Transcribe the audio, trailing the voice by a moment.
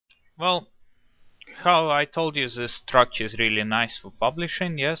Well, how I told you, this structure is really nice for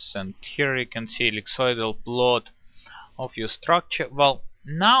publishing, yes, and here you can see ellipsoidal plot of your structure. Well,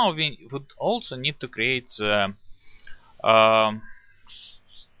 now we would also need to create the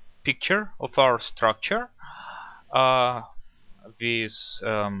picture of our structure with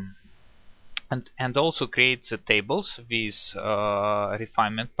and also create the tables with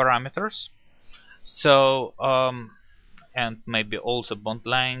refinement parameters. So and maybe all the bond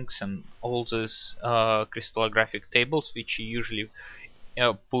lengths and all these crystallographic tables which you usually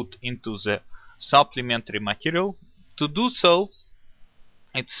put into the supplementary material. To do so,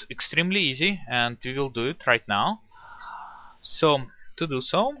 it's extremely easy, and we will do it right now. So to do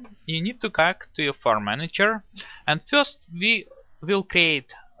so, you need to go back to your file manager, and first we will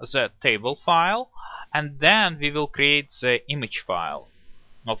create the table file, and then we will create the image file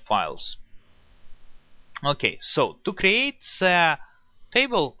of files. Okay, so to create the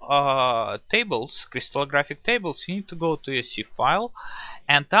tables, crystallographic tables, you need to go to your CIF file,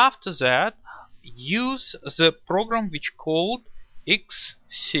 and after that use the program which called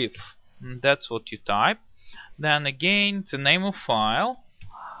XCIF. That's what you type. Then again the name of file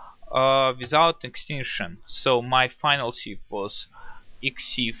without extension. So my final CIF was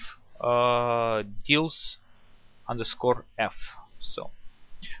XCIF Diels_F. So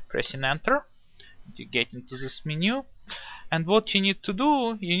pressing enter, you get into this menu, and what you need to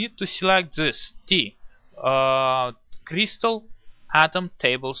do, you need to select this T, crystal atom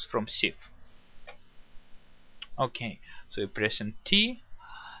tables from CIF. Okay, so you're pressing T,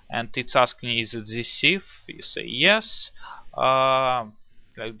 and it's asking, is it this CIF? You say yes,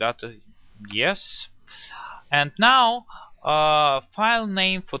 like that, yes. And now file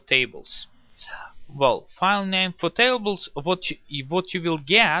name for tables. Well, file name for tables, what you will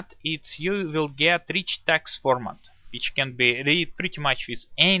get, it's you will get rich text format, which can be read pretty much with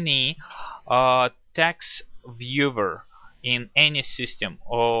any text viewer in any system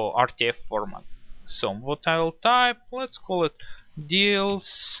or RTF format. So what I will type, let's call it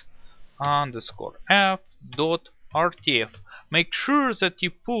Diels_F.RTF. Make sure that you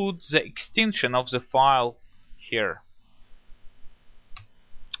put the extension of the file here.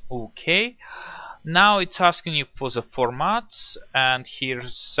 Okay. Now it's asking you for the formats, and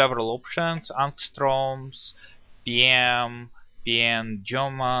here's several options: angstroms, PM, PN,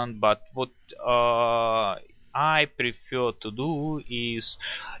 German. But what I prefer to do is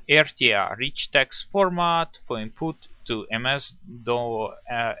RTR, rich text format, for input to MS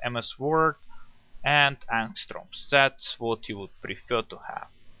Word, and angstroms. That's what you would prefer to have.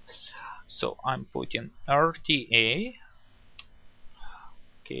 So I'm putting RTA.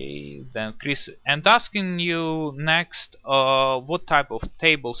 Okay, then Chris, and asking you next what type of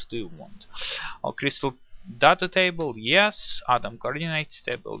tables do you want? Crystal data table, yes. Atom coordinates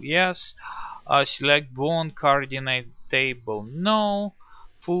table, yes. Select bond coordinate table, no.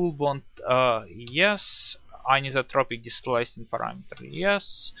 Full bond, yes. Anisotropic destabilizing parameter,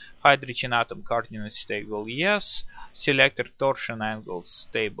 yes. Hydrogen atom coordinates table, yes. Selector torsion angles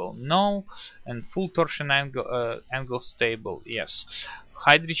table, no. And full torsion angles table, yes.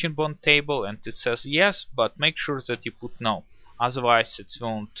 Hydrogen bond table, and it says yes, but make sure that you put no, otherwise it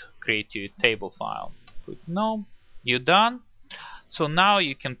won't create you a table file. Put no, you're done. So now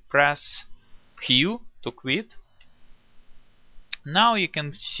you can press Q to quit. Now you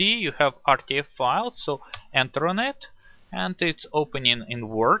can see you have RTF file, so enter on it, and it's opening in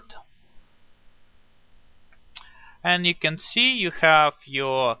Word. And you can see you have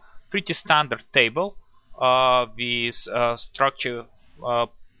your pretty standard table with structure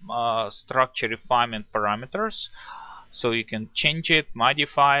refinement parameters. So you can change it,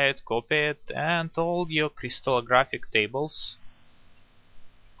 modify it, copy it, and all your crystallographic tables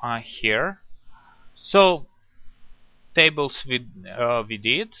are here. So tables we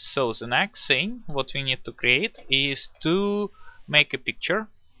did. So the next thing what we need to create is to make a picture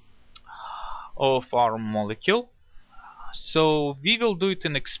of our molecule. So we will do it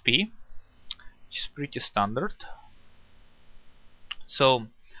in XP, which is pretty standard. So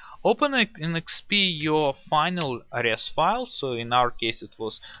open in XP your final res file. So in our case it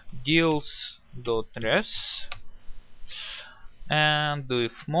was deals.res, and do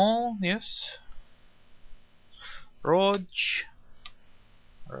fmol, yes. Rog,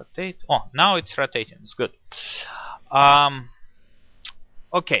 rotate. Oh, now it's rotating. It's good.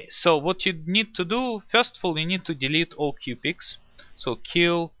 Okay, so what you need to do, first of all, you need to delete all QPICs. So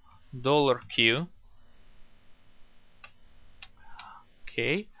kill $Q.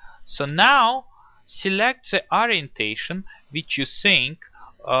 Okay, so now select the orientation which you think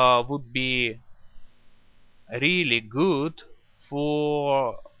would be really good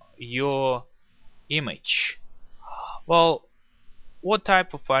for your image. Well, what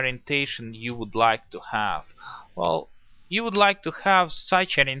type of orientation you would like to have? Well, you would like to have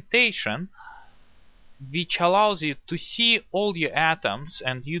such orientation which allows you to see all your atoms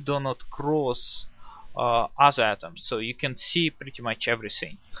and you do not cross other atoms, so you can see pretty much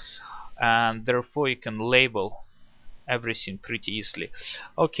everything, and therefore you can label everything pretty easily.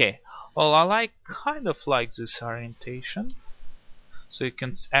 Okay, well, I kind of like this orientation, so you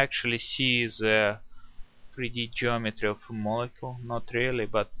can actually see the 3D geometry of a molecule. Not really,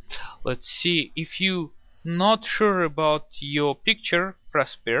 but let's see. If you not sure about your picture,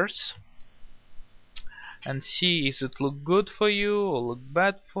 press pairs and see is it look good for you or look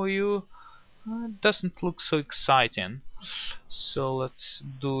bad for you. It doesn't look so exciting, so let's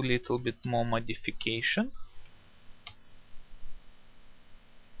do a little bit more modification.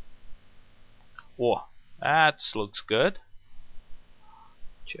 Oh, that looks good.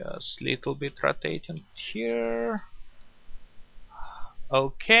 Just little bit rotating here.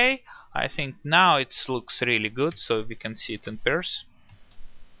 Okay, I think now it looks really good, so we can see it in pairs.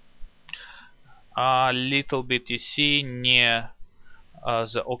 A little bit you see near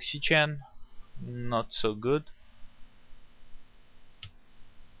the oxygen, not so good.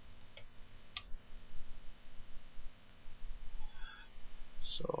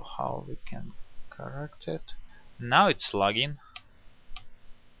 So how we can correct it? Now it's lagging.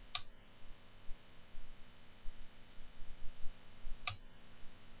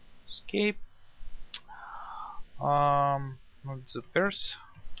 Escape. Move the pairs,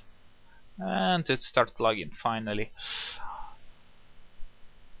 and it starts lagging finally.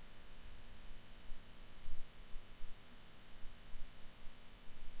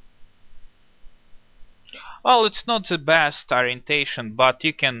 Well, it's not the best orientation, but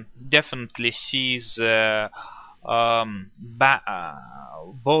you can definitely see the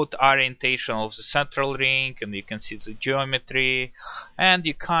both orientation of the central ring, and you can see the geometry, and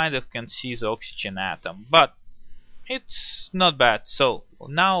you kind of can see the oxygen atom, but it's not bad. So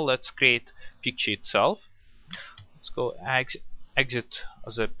now let's create picture itself. Let's go exit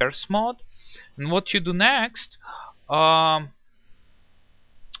the pairs mode, and what you do next,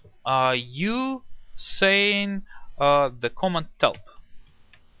 you saying the command telp.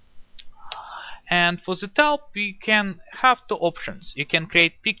 And for the telp we can have two options. You can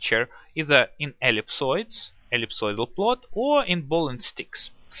create picture either in ellipsoidal plot, or in ball and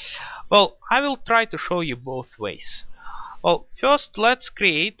sticks. Well, I will try to show you both ways. Well, first let's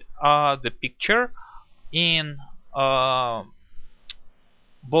create the picture in ball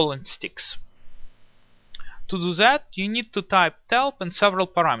and sticks. To do that you need to type telp and several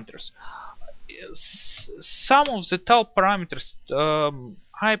parameters. Some of the telp parameters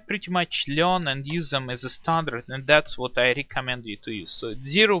I pretty much learn and use them as a standard, and that's what I recommend you to use. So it's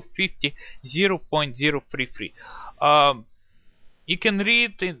 0.50, 0.033. You can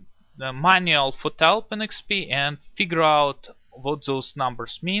read in the manual for telp in XP and figure out what those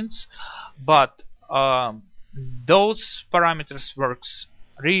numbers means, but those parameters works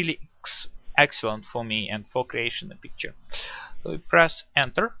really excellent for me and for creation of picture. So we press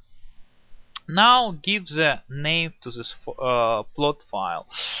enter. Now give the name to this plot file.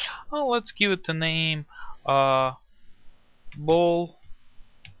 Let's give it a name ball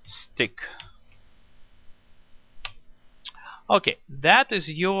stick. Okay, that is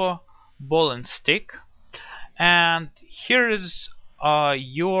your ball and stick, and here is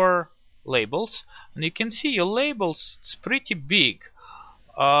your labels, and you can see your labels, it's pretty big.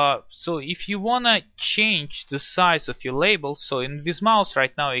 So if you wanna change the size of your labels, so in this mouse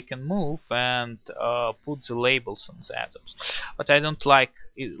right now you can move and put the labels on the atoms, but I don't like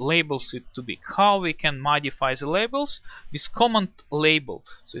labels it too big. How we can modify the labels? With command label.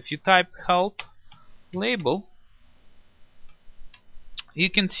 So if you type help label, you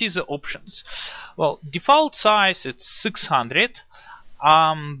can see the options. Well, default size it's 600.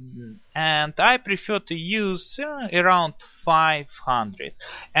 And I prefer to use around 500.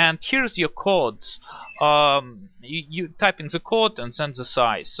 And here's your codes. You type in the code and then the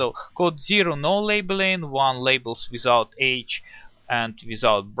size. So code 0 no labeling, 1 labels without H and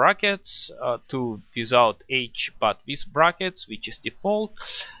without brackets, 2 without H but with brackets, which is default,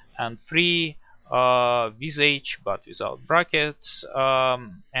 and 3 with H but without brackets,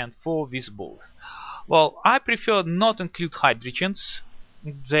 and 4 with both. Well, I prefer not include hydrogens.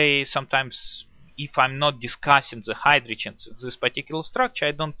 They sometimes, if I'm not discussing the hydrogens in this particular structure,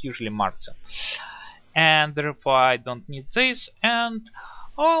 I don't usually mark them, and therefore I don't need this. And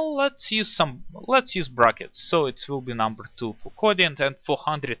let's use brackets, so it will be number 2 for coding and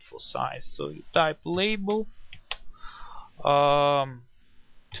 400 for size. So you type label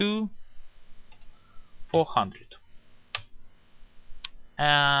 2, 400.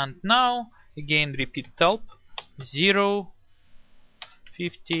 And now again repeat help 0,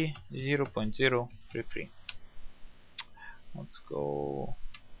 50, 0.033. Let's go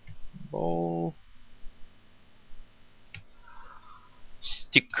ball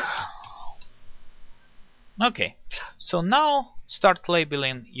stick. Okay, so now start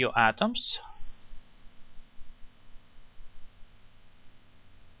labeling your atoms.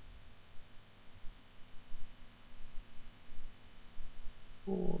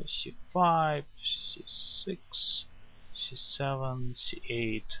 C5, C6, C7,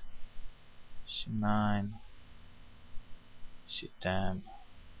 C8, C9, C10,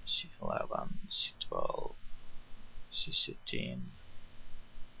 C11, C12, C13,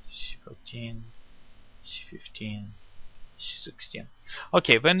 C14, C15, C16.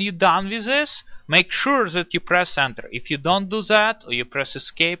 Okay, when you're done with this, make sure that you press enter. If you don't do that or you press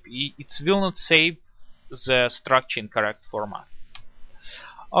escape, it will not save the structure in correct format.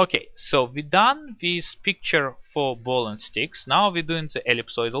 Okay, so we're done with picture for ball and sticks. Now we're doing the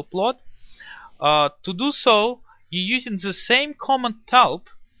ellipsoidal plot. To do so, you're using the same command help,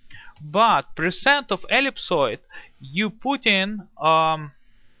 but percent of ellipsoid you put in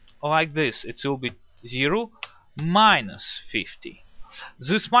like this. It will be 0 minus 50.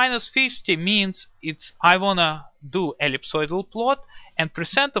 This minus 50 means it's I wanna do ellipsoidal plot, and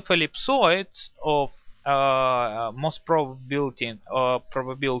percent of ellipsoids of most probability of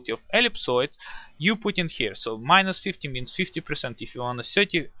ellipsoid you put in here. So minus 50 means 50%. If you want a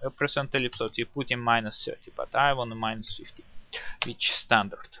 30% ellipsoid, you put in minus 30, but I want a minus 50, which is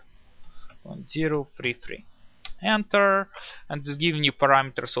standard 1033. Enter, and it's giving you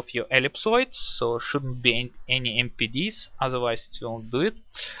parameters of your ellipsoids, so shouldn't be any MPDs, otherwise it won't do it.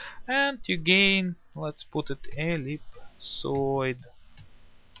 And you gain, let's put it ellipsoid,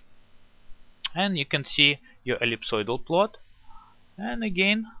 and you can see your ellipsoidal plot. And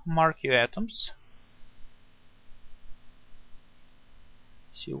again mark your atoms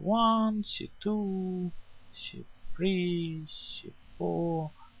C1, C2, C3,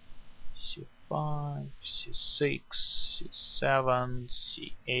 C4, C5, C6, C7,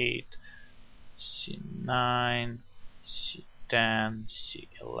 C8, C9, C10,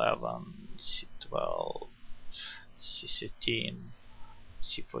 C11, C12, C13,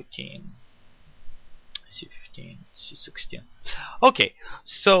 C14, C15, C16. Okay,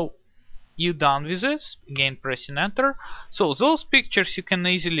 so you're done with this. Again pressing enter. So those pictures you can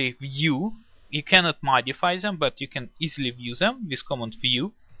easily view. You cannot modify them, but you can easily view them with command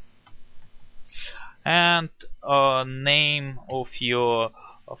view. And name of your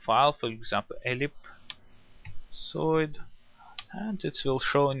file, for example ellipsoid, and it will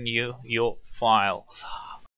show you your file.